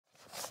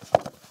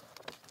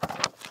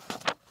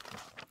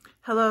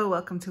Hello,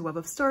 welcome to Web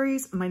of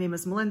Stories. My name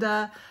is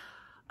Melinda.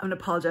 I'm gonna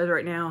apologize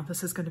right now.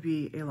 This is gonna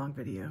be a long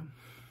video.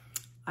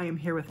 I am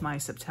here with my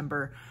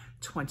September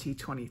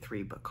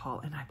 2023 book haul,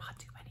 and I bought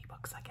too many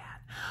books again.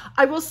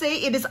 I will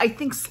say it is, I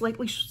think,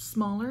 slightly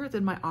smaller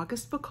than my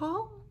August book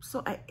haul.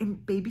 So in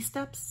baby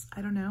steps,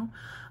 I don't know.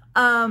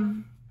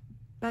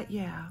 But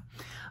yeah.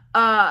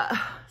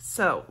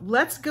 So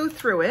let's go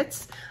through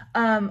it.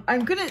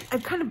 I've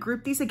kind of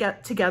grouped these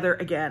together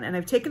again, and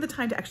I've taken the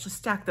time to actually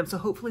stack them. So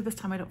hopefully this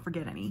time I don't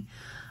forget any.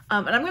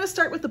 And I'm going to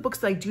start with the books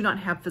that I do not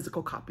have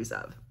physical copies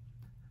of.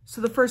 So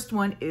the first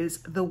one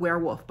is The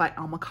Wehrwolf by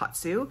Alma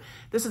Katsu.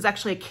 This is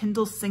actually a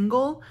Kindle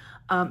single.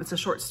 It's a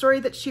short story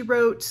that she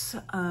wrote.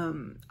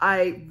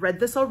 I read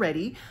this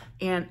already,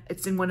 and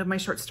it's in one of my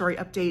short story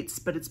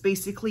updates, but it's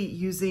basically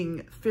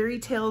using fairy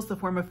tales, the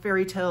form of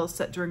fairy tales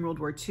set during World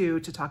War II,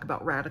 to talk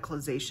about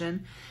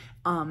radicalization.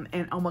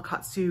 And Alma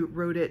Katsu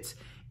wrote it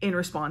in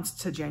response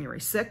to January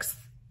 6th.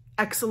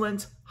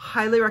 Excellent,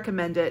 highly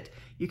recommend it.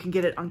 You can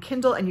get it on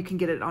Kindle and you can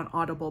get it on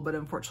Audible, but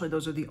unfortunately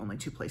those are the only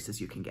two places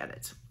you can get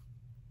it.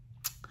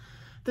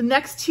 The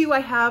next two I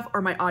have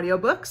are my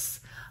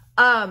audiobooks.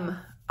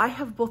 I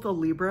have both a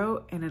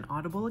Libro and an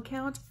Audible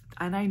account,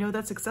 and I know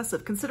that's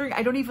excessive considering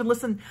I don't even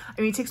listen.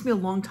 I mean, it takes me a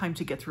long time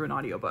to get through an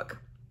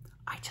audiobook.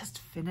 I just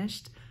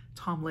finished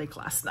Tom Lake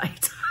last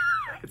night.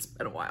 It's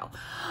been a while.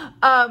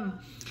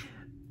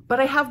 But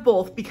I have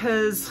both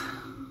because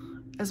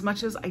as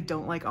much as I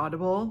don't like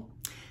Audible,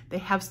 they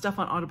have stuff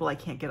on Audible I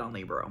can't get on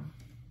Libro.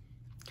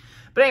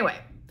 But anyway,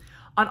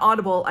 on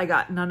Audible, I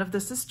got None of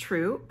This Is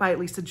True by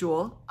Lisa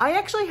Jewell. I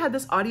actually had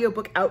this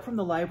audiobook out from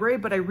the library,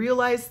 but I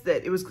realized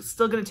that it was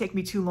still going to take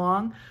me too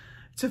long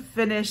to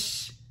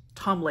finish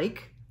Tom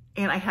Lake,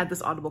 and I had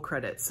this Audible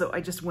credit. So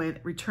I just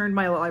returned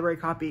my library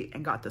copy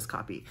and got this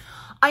copy.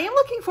 I am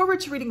looking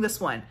forward to reading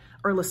this one,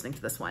 or listening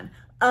to this one.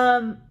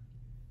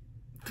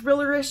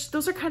 Thriller-ish,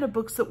 those are kind of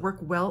books that work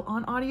well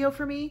on audio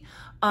for me.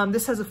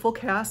 This has a full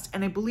cast,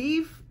 and I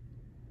believe,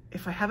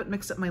 if I haven't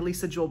mixed up my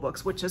Lisa Jewell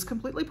books, which is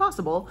completely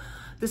possible,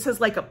 this has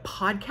like a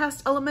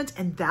podcast element,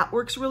 and that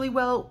works really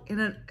well in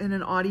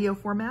an audio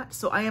format.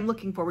 So I am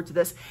looking forward to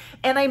this,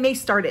 and I may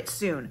start it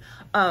soon.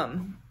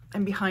 I'm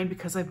behind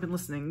because I've been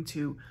listening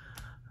to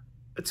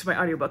my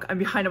audiobook. I'm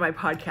behind on my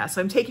podcast.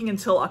 So I'm taking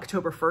until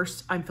October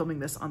 1st. I'm filming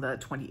this on the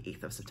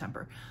 28th of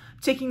September. I'm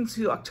taking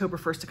to October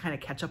 1st to kind of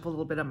catch up a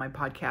little bit on my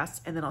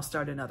podcast, and then I'll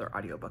start another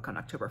audiobook on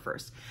October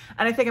 1st.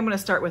 And I think I'm going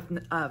to start with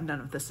None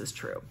of This Is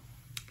True.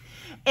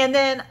 And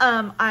then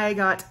I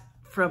got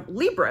from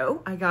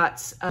Libro, I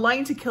got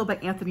Lying to Kill by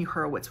Anthony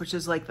Horowitz, which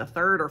is like the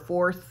third or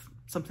fourth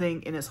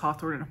something in his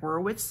Hawthorne and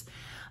Horowitz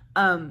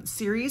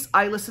series.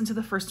 I listened to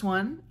the first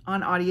one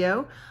on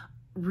audio,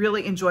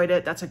 really enjoyed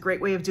it. That's a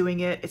great way of doing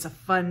it. It's a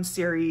fun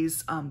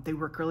series. They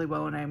work really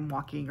well when I'm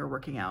walking or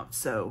working out.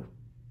 So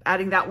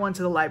adding that one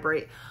to the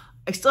library.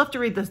 I still have to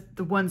read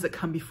the ones that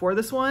come before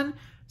this one,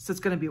 so it's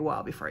going to be a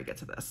while before I get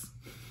to this.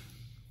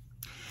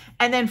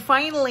 And then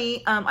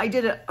finally, I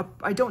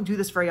don't do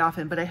this very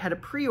often, but I had a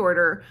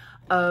pre-order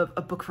of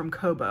a book from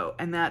Kobo,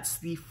 and that's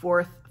the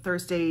 4th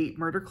Thursday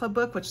Murder Club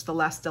book, which is The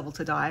Last Devil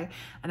to Die.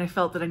 And I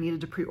felt that I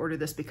needed to pre-order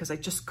this because I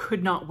just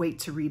could not wait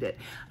to read it.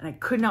 And I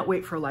could not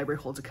wait for a library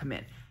hold to come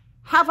in.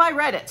 Have I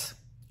read it?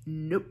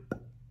 Nope.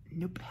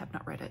 Nope, have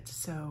not read it.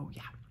 So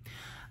yeah,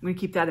 I'm gonna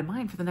keep that in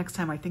mind for the next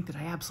time I think that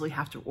I absolutely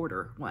have to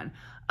order one.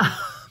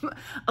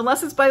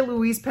 Unless it's by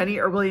Louise Penny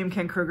or William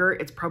Kent Krueger,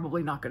 it's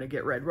probably not gonna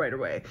get read right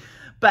away.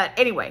 But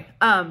anyway,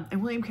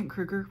 and William Kent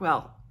Krueger,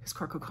 well, his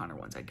Cork O'Connor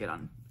ones I'd get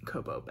on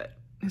Kobo, but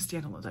his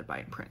standalones I'd buy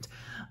in print.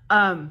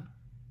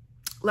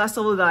 Last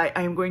Devil to Die,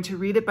 I am going to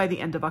read it by the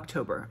end of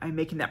October. I'm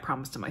making that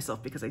promise to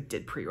myself because I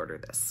did pre-order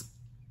this.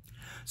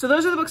 So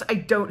those are the books I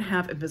don't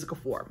have in physical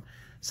form.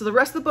 So the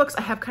rest of the books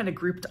I have kind of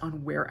grouped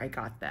on where I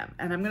got them.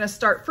 And I'm going to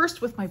start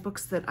first with my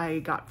books that I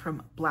got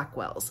from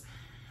Blackwell's.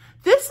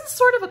 This is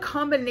sort of a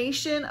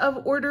combination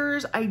of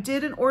orders. I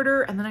did an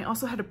order, and then I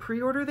also had a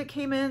pre-order that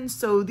came in.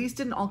 So these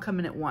didn't all come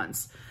in at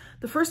once.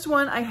 The first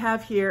one I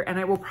have here, and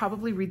I will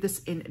probably read this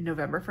in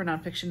November for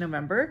Nonfiction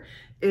November,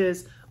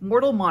 is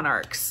Mortal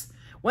Monarchs,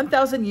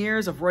 1,000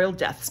 Years of Royal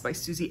Deaths by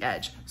Suzie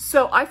Edge.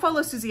 So I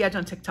follow Suzie Edge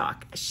on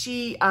TikTok.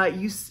 She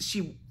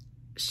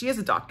is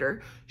a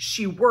doctor.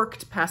 She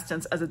worked, past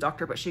tense, as a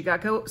doctor, but she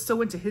got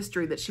so into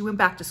history that she went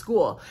back to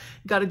school,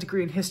 got a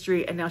degree in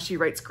history, and now she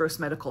writes gross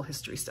medical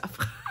history stuff.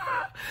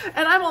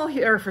 And I'm all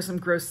here for some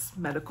gross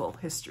medical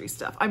history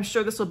stuff. I'm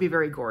sure this will be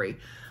very gory.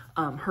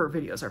 Her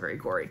videos are very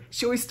gory.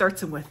 She always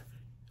starts them with,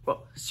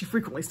 well, she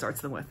frequently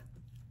starts them with,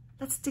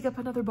 let's dig up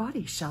another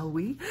body, shall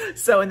we?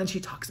 So, and then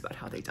she talks about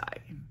how they die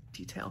in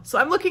detail. So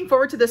I'm looking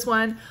forward to this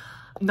one.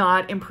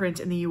 Not in print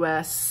in the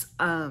US.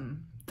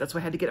 That's why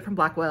I had to get it from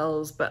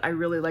Blackwell's, but I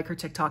really like her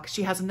TikTok.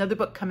 She has another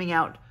book coming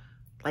out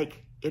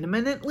like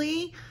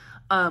imminently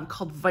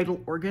called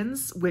Vital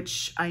Organs,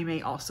 which I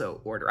may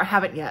also order. I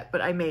haven't yet,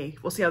 but I may.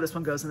 We'll see how this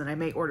one goes, and then I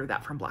may order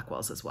that from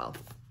Blackwell's as well.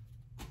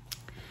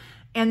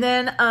 And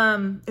then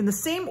in the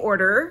same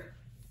order,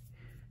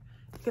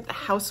 I get the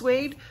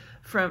Housemaid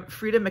from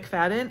Freida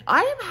McFadden.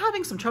 I am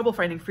having some trouble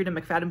finding Freida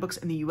McFadden books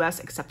in the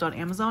US except on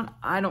Amazon.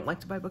 I don't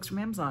like to buy books from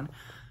Amazon.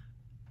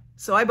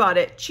 So I bought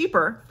it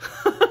cheaper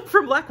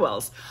from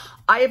Blackwell's.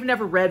 I have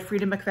never read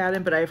Freida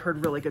McFadden, but I've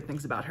heard really good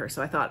things about her.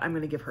 So I thought I'm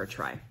going to give her a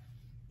try.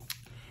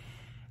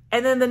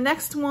 And then the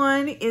next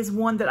one is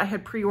one that I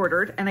had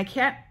pre-ordered, and I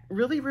can't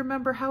really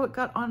remember how it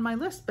got on my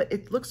list, but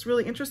it looks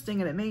really interesting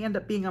and it may end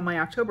up being on my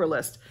October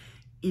list,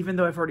 even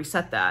though I've already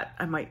set that.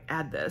 I might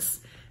add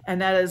this.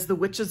 And that is The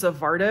Witches of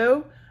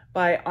Vardø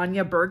by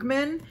Anya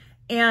Bergman.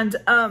 And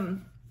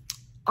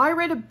I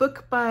read a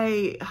book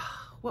by,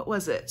 what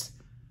was it?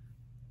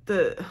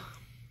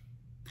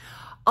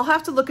 I'll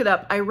have to look it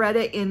up. I read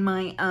it in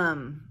my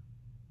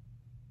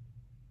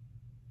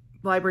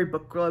library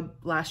book club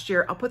last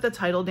year. I'll put the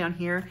title down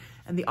here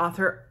and the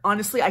author.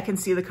 Honestly, I can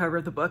see the cover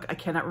of the book. I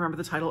cannot remember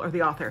the title or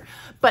the author,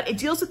 but it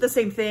deals with the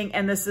same thing.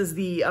 And this is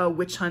the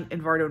witch hunt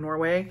in Vardø,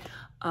 Norway.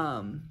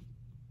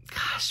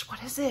 Gosh,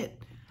 what is it?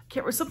 I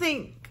can't remember.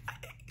 Something,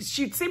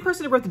 same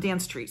person who wrote The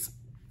Dance Trees.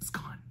 It's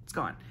gone. It's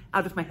gone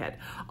out of my head.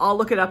 I'll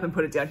look it up and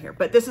put it down here.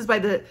 But this is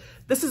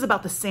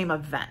about the same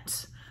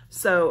event.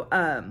 So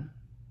I'm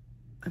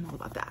all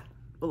about that.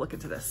 We'll look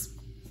into this.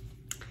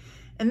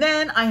 And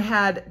then I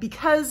had,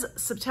 because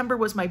September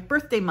was my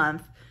birthday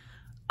month,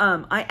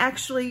 I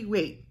actually,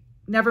 wait,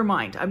 never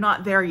mind. I'm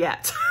not there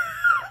yet.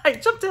 I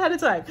jumped ahead of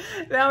time.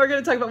 Now we're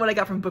going to talk about what I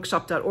got from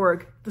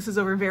bookshop.org. This is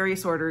over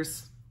various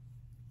orders.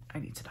 I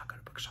need to not go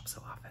to bookshop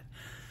so often.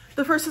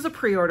 The first is a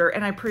pre-order,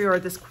 and I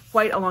pre-ordered this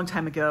quite a long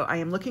time ago. I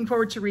am looking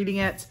forward to reading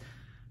it.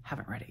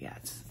 Haven't read it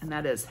yet. And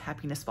that is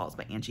Happiness Falls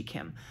by Angie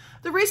Kim.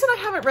 The reason I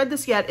haven't read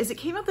this yet is it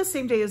came out the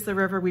same day as The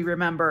River We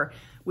Remember,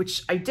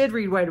 which I did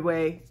read right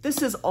away.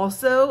 This is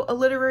also a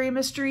literary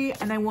mystery,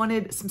 and I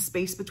wanted some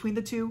space between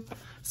the two.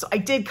 So I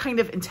did kind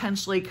of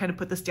intentionally kind of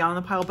put this down on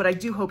the pile, but I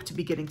do hope to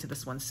be getting to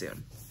this one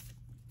soon.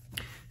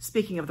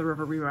 Speaking of The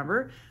River We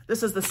Remember,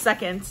 this is the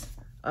second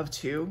of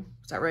two,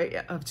 is that right?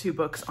 Yeah, of two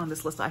books on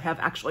this list I have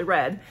actually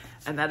read,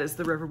 and that is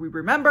The River We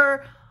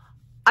Remember.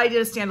 I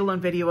did a standalone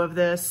video of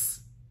this.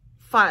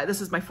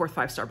 This is my fourth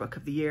 5-star book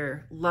of the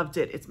year. Loved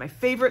it. It's my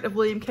favorite of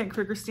William Kent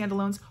Krueger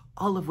standalones,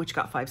 all of which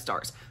got 5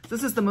 stars.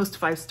 This is the most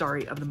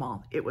 5-starry of them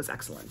all. It was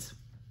excellent.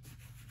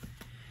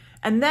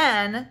 And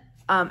then,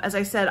 as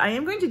I said, I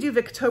am going to do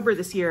Victober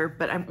this year,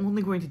 but I'm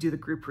only going to do the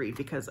group read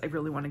because I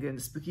really want to get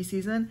into spooky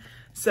season.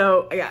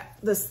 So I got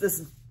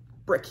this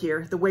brick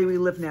here, The Way We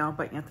Live Now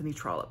by Anthony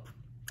Trollope.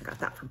 I got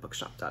that from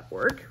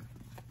bookshop.org.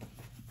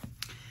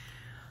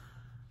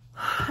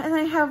 And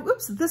I have,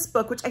 this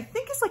book, which I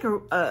think is like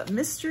a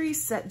mystery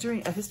set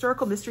during, a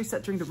historical mystery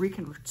set during the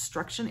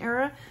Reconstruction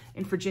era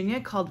in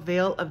Virginia called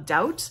Veil of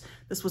Doubt.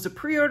 This was a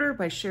pre-order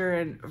by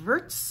Sharon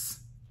Virts.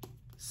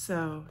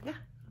 So yeah,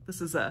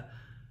 this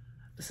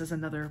is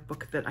another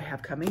book that I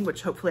have coming,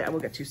 which hopefully I will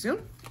get to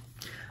soon.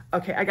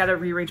 Okay, I gotta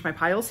rearrange my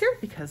piles here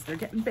because they're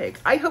getting big.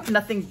 I hope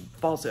nothing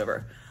falls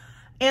over.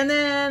 And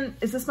then,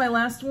 is this my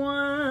last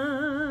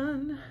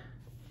one?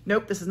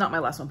 Nope, this is not my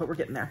last one, but we're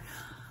getting there.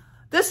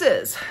 This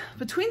is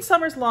Between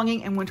Summer's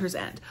Longing and Winter's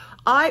End.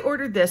 I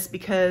ordered this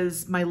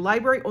because my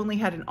library only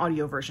had an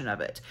audio version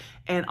of it.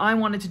 And I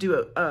wanted to do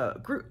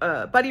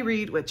a buddy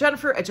read with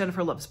Jennifer at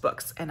Jennifer Loves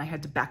Books. And I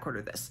had to back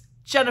order this.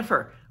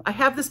 Jennifer, I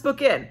have this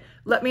book in.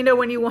 Let me know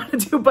when you want to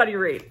do a buddy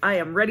read. I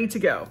am ready to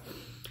go.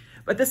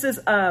 But this is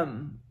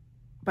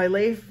by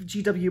Leif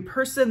G.W.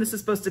 Persson. This is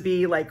supposed to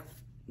be like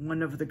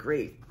one of the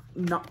great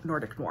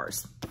Nordic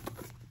Noirs.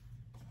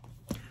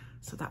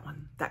 So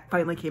that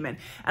finally came in.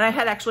 And I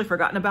had actually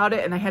forgotten about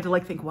it, and I had to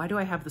like think, why do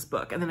I have this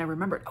book? And then I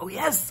remembered, oh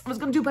yes, I was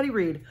gonna do buddy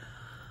read.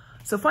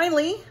 So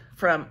finally,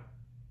 from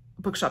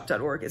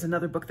bookshop.org is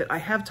another book that I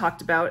have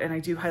talked about and I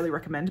do highly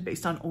recommend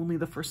based on only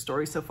the first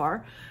story so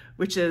far,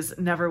 which is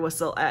Never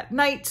Whistle at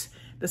Night.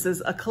 This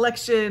is a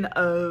collection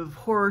of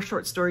horror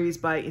short stories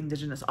by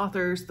Indigenous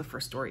authors. The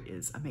first story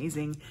is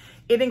amazing.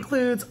 It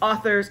includes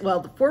authors, well,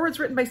 the foreword's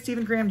written by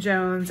Stephen Graham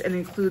Jones, and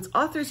includes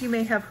authors you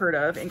may have heard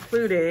of,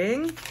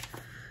 including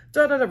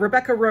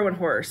Rebecca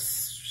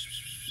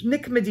Rowanhorse,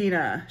 Nick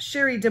Medina,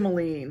 Sherry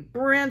Dimmoline,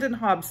 Brandon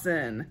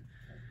Hobson.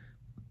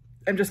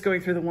 I'm just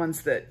going through the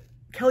ones that,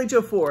 Kelly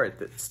Jo Ford,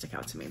 that stick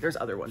out to me. There's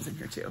other ones in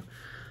here too.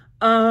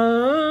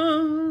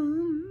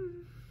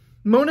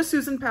 Mona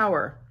Susan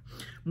Power,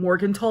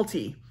 Morgan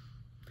Talty,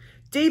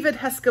 David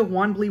Heska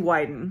Wanbley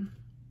Wyden,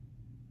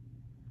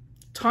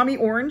 Tommy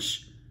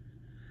Orange,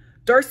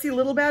 Darcy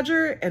Little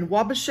Badger, and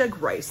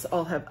Wabasheg Rice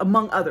all have,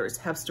 among others,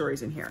 have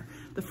stories in here.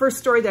 The first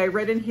story that I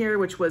read in here,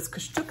 which was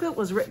Kashtuka,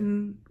 was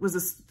written, this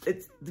is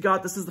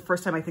the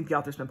first time I think the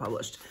author's been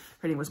published.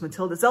 Her name was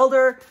Matilda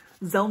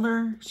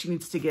Zellner. She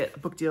needs to get a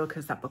book deal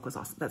because that book was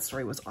awesome. That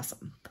story was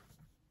awesome.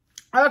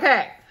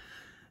 Okay.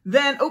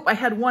 Then, I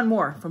had one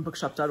more from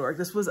bookshop.org.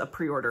 This was a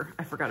pre-order.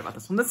 I forgot about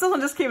this one. This one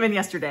just came in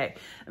yesterday.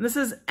 And this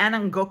is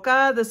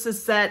Anangokaa. This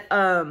is set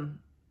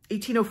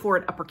 1804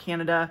 in Upper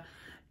Canada.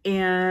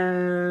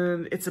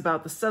 And it's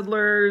about the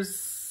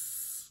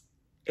settlers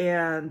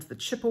and the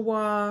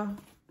Chippewa.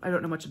 I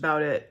don't know much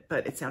about it,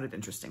 but it sounded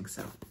interesting,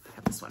 so I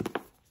have this one.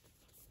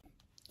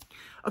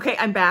 Okay,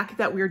 I'm back.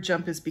 That weird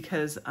jump is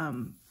because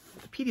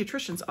the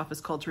pediatrician's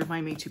office called to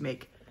remind me to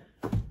make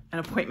an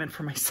appointment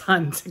for my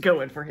son to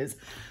go in for his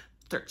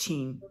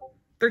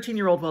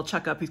 13-year-old well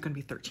checkup. He's going to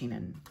be 13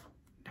 in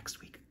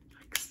next week.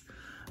 Yikes.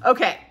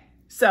 Okay,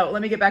 so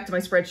let me get back to my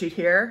spreadsheet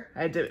here.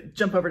 I had to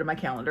jump over to my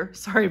calendar.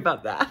 Sorry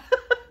about that.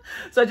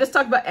 So I just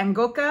talked about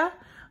Anangokaa.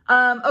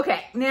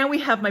 Okay, now we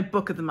have my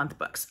book of the month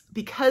books.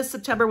 Because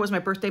September was my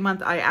birthday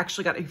month, I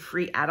actually got a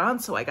free add-on,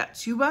 so I got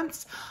 2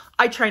 months.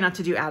 I try not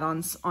to do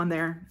add-ons on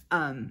there.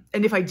 And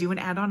if I do an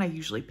add-on, I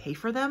usually pay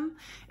for them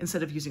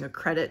instead of using a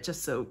credit,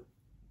 just so,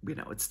 you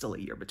know, it's still a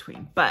year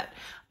between. But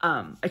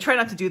I try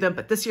not to do them,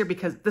 but this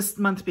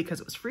month, because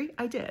it was free,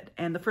 I did.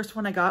 And the first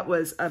one I got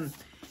was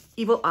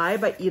Evil Eye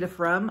by Etaf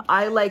Rum.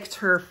 I liked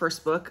her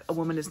first book, A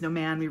Woman Is No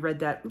Man. We read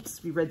that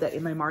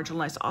in my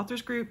marginalized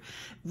authors group.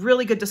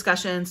 Really good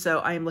discussion, so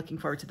I am looking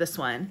forward to this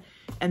one.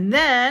 And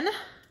then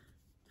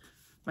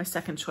my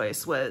second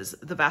choice was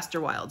The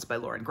Vaster Wilds by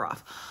Lauren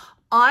Groff.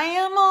 I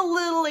am a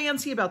little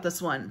antsy about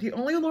this one. The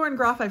only Lauren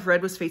Groff I've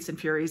read was Fates and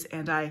Furies,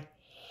 and I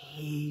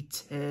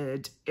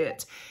hated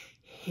it.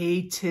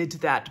 Hated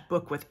that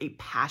book with a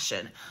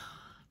passion.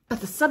 But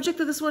the subject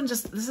of this one,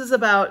 this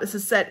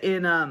is set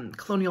in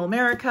colonial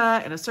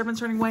America in a servant's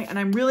running away, and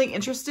I'm really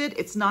interested.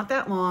 It's not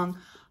that long.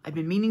 I've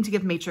been meaning to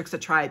give Matrix a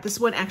try. This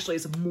one actually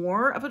is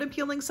more of an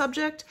appealing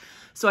subject,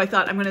 so I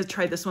thought I'm going to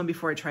try this one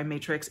before I try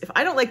Matrix. If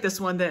I don't like this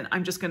one, then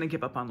I'm just going to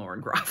give up on Lauren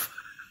Groff.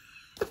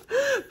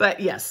 But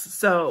yes,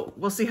 so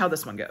we'll see how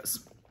this one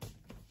goes.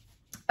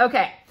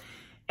 Okay,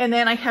 and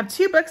then I have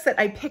 2 books that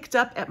I picked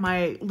up at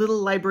my little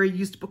library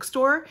used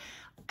bookstore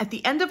at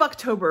the end of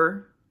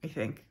October, I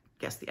think.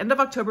 Yes, the end of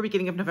October,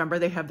 beginning of November,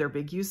 they have their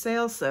big used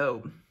sale.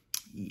 So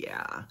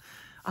yeah,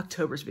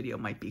 October's video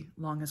might be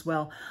long as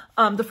well.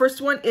 The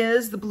first one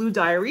is The Blue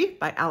Diary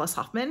by Alice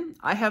Hoffman.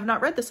 I have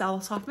not read this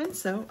Alice Hoffman,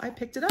 so I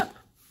picked it up.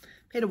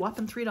 Paid a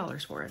whopping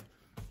 $3 for it.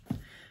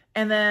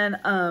 And then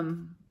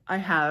I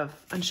have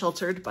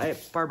Unsheltered by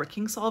Barbara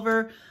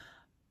Kingsolver.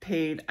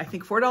 Paid, I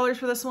think, $4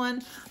 for this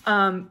one.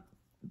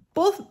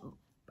 Both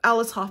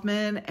Alice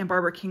Hoffman and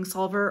Barbara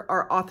Kingsolver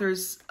are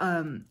authors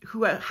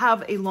who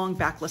have a long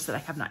backlist that I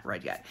have not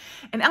read yet.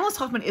 And Alice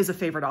Hoffman is a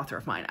favorite author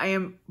of mine.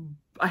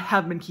 I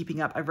have been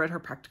keeping up. I've read her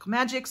Practical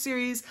Magic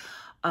series,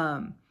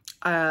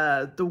 I've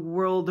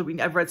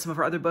read some of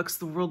her other books,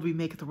 The World We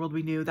Make, The World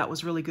We Knew. That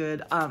was really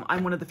good.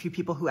 I'm one of the few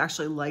people who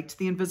actually liked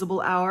The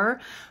Invisible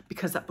Hour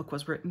because that book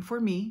was written for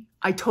me.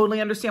 I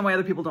totally understand why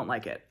other people don't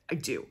like it. I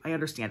do. I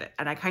understand it.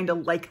 And I kind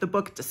of like the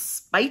book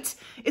despite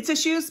its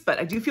issues, but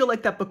I do feel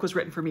like that book was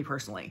written for me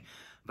personally.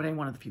 But I'm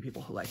one of the few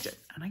people who liked it,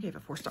 and I gave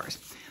it 4 stars.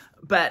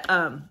 But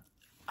I've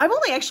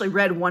only actually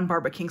read one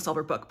Barbara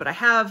Kingsolver book, but I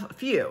have a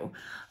few.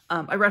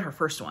 I read her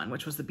first one,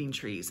 which was The Bean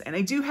Trees. And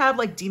I do have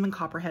like Demon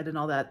Copperhead and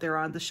all that. They're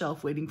on the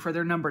shelf waiting for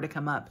their number to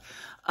come up.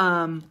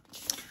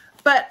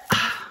 But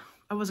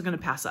I wasn't going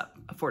to pass up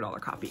a $4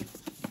 copy.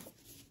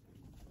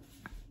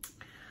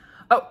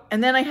 Oh,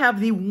 and then I have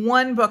the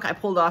one book I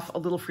pulled off a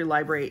Little Free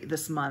Library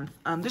this month.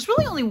 There's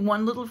really only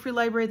one Little Free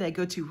Library that I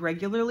go to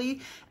regularly.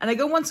 And I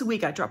go once a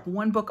week. I drop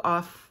one book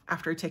off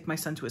after I take my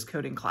son to his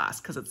coding class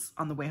because it's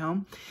on the way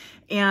home.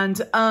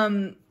 And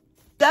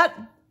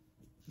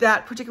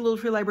that particular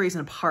Little Free Library is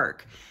in a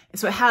park. And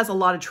so it has a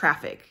lot of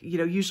traffic. You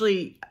know,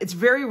 usually it's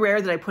very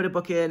rare that I put a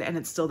book in and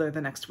it's still there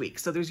the next week.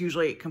 So there's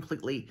usually a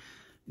completely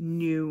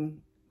new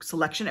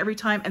selection every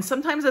time. And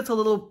sometimes it's a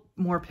little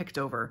more picked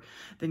over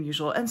than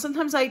usual. And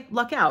sometimes I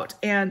luck out.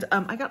 And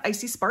I got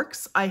Icy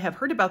Sparks. I have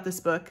heard about this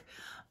book.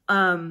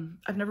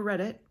 I've never read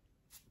it.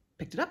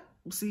 Picked it up.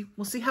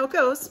 We'll see how it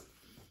goes.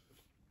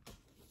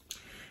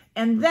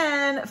 And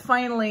then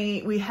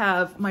finally we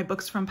have my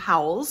books from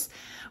Powell's,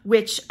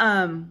 which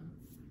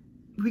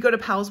we go to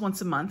Powell's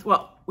once a month.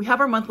 Well, we have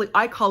our monthly,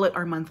 I call it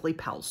our monthly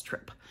Powell's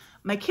trip.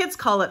 My kids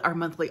call it our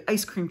monthly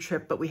ice cream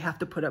trip, but we have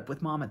to put up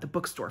with mom at the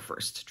bookstore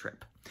first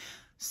trip.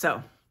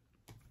 So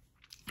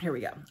here we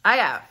go. I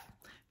have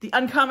The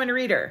Uncommon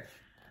Reader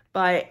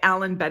by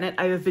Alan Bennett.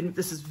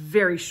 This is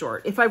very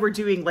short. If I were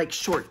doing like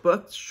short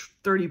books,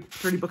 30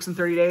 books in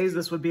 30 days,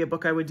 this would be a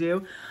book I would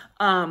do.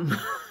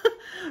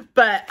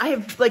 But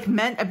I've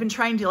been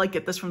trying to like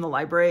get this from the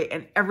library,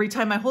 and every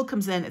time my hold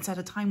comes in, it's at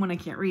a time when I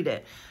can't read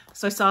it.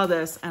 So I saw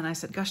this and I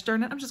said, gosh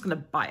darn it, I'm just going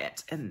to buy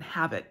it and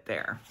have it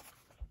there.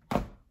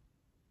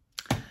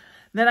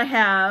 Then I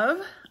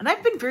have, and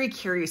I've been very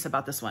curious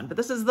about this one, but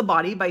this is The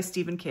Body by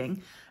Stephen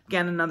King.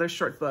 Again, another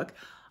short book.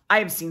 I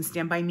have seen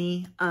Stand By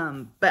Me,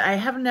 but I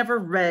have never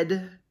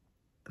read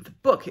the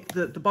book,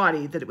 The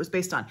Body, that it was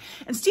based on.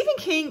 And Stephen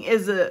King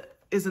is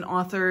an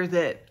author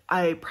that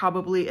I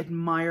probably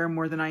admire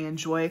more than I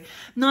enjoy.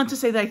 Not to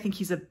say that I think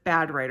he's a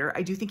bad writer.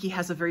 I do think he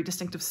has a very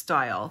distinctive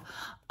style.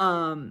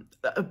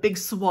 A big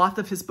swath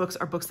of his books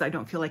are books that I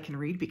don't feel I can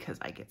read because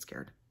I get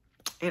scared.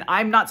 And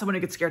I'm not someone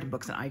who gets scared in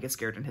books, and I get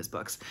scared in his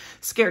books.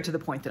 Scared to the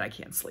point that I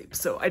can't sleep.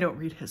 So I don't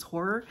read his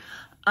horror.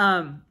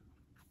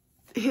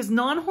 His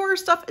non-horror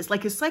stuff is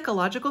like his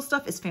psychological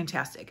stuff is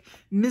fantastic.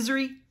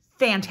 Misery,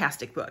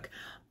 fantastic book.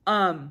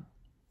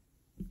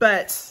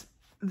 But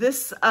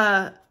this,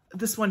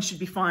 this one should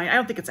be fine. I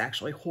don't think it's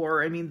actually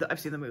horror. I mean, I've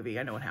seen the movie.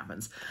 I know what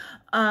happens.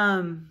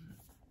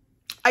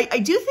 I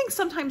do think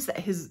sometimes that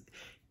his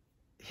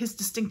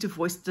distinctive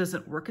voice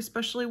doesn't work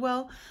especially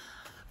well.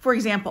 For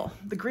example,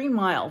 The Green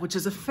Mile, which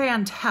is a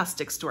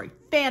fantastic story.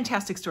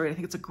 Fantastic story. I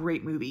think it's a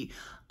great movie.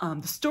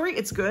 The story,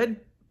 it's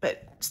good,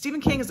 but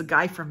Stephen King is a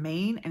guy from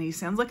Maine, and he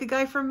sounds like a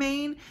guy from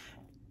Maine.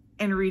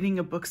 And reading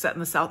a book set in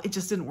the South, it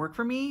just didn't work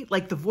for me.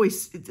 Like the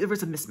voice, there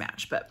was a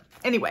mismatch. But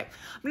anyway,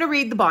 I'm going to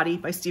read The Body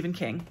by Stephen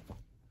King.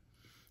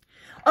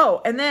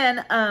 Oh, and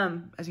then,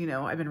 as you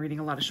know, I've been reading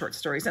a lot of short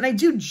stories, and I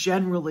do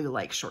generally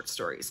like short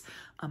stories.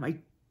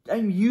 I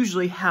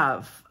usually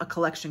have a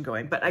collection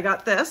going, but I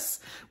got this,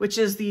 which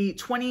is the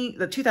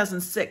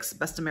 2006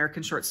 Best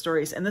American Short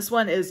Stories. And this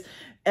one is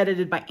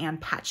edited by Ann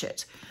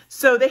Patchett.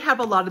 So they had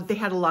a lot of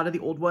the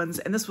old ones,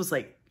 and this was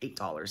like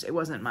 $8. It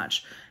wasn't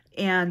much.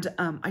 And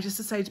I just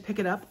decided to pick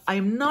it up. I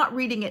am not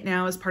reading it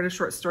now as part of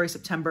Short Story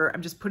September.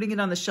 I'm just putting it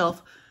on the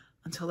shelf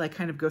until I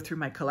kind of go through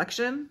my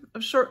collection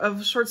of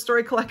short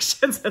story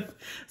collections.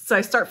 So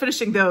I start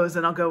finishing those,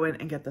 and I'll go in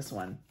and get this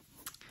one.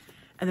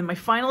 And then my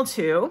final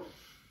two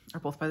are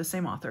both by the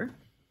same author.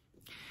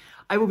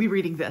 I will be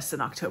reading this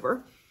in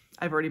October.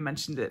 I've already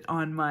mentioned it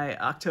on my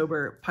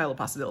October pile of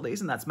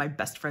possibilities, and that's My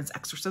Best Friend's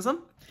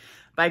Exorcism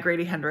by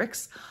Grady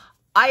Hendrix.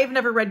 I have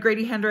never read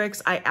Grady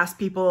Hendrix. I asked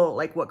people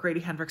like what Grady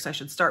Hendrix I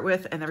should start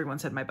with, and everyone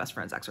said My Best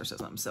Friend's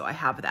Exorcism. So I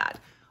have that.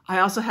 I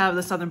also have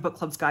the Southern Book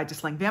Club's Guide to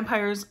Slaying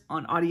Vampires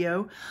on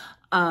audio.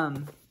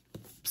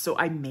 So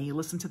I may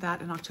listen to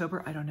that in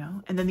October. I don't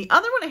know. And then the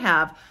other one I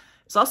have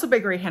is also by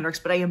Grady Hendrix,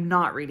 but I am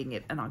not reading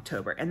it in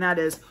October. And that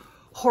is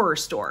Horror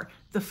Store.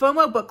 The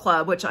FOMO Book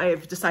Club, which I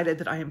have decided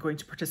that I am going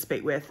to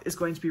participate with, is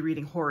going to be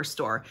reading Horror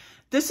Store.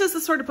 This is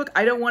the sort of book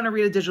I don't want to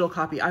read a digital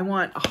copy. I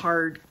want a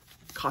hard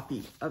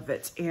copy of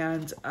it.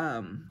 And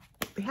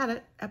they had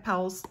it at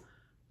Powell's.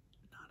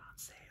 Not on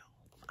sale.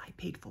 I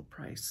paid full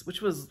price,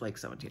 which was like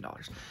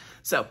 $17.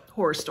 So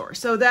Horror Store.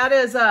 So that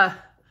is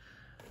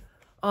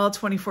all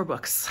 24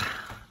 books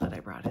that I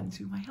brought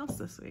into my house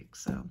this week.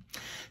 So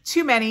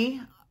too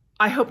many.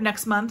 I hope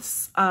next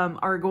month's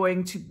are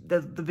going to, the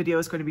video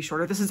is going to be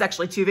shorter. This is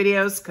actually 2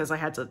 videos because I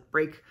had to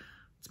break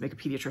to make a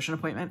pediatrician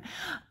appointment.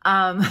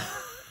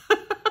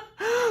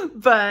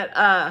 But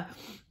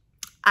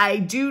I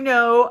do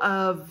know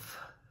of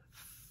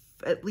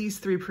at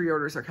least 3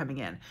 pre-orders are coming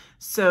in.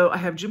 So I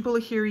have Jhumpa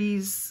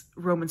Lahiri's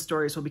Roman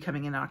Stories will be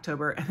coming in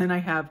October. And then I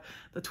have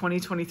the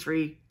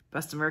 2023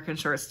 Best American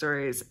Short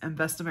Stories and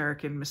Best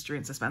American Mystery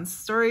and Suspense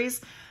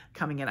Stories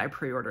coming in. I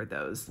pre-ordered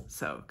those.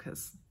 So,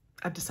 because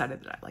I've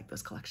decided that I like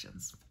those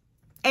collections.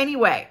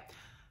 Anyway,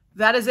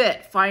 that is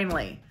it.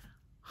 Finally,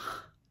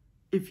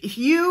 if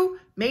you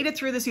made it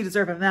through this, you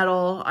deserve a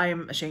medal. I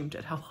am ashamed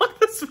at how long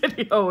this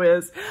video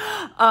is.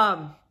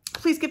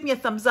 Please give me a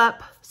thumbs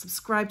up,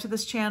 subscribe to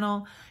this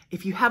channel.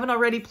 If you haven't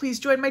already, please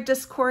join my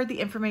Discord.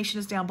 The information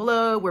is down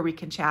below where we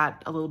can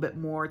chat a little bit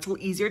more. It's a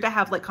little easier to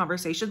have like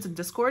conversations in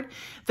Discord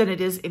than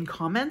it is in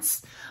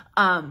comments.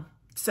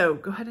 So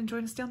go ahead and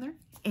join us down there.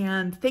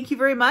 And thank you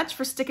very much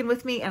for sticking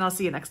with me, and I'll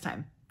see you next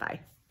time.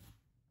 Bye.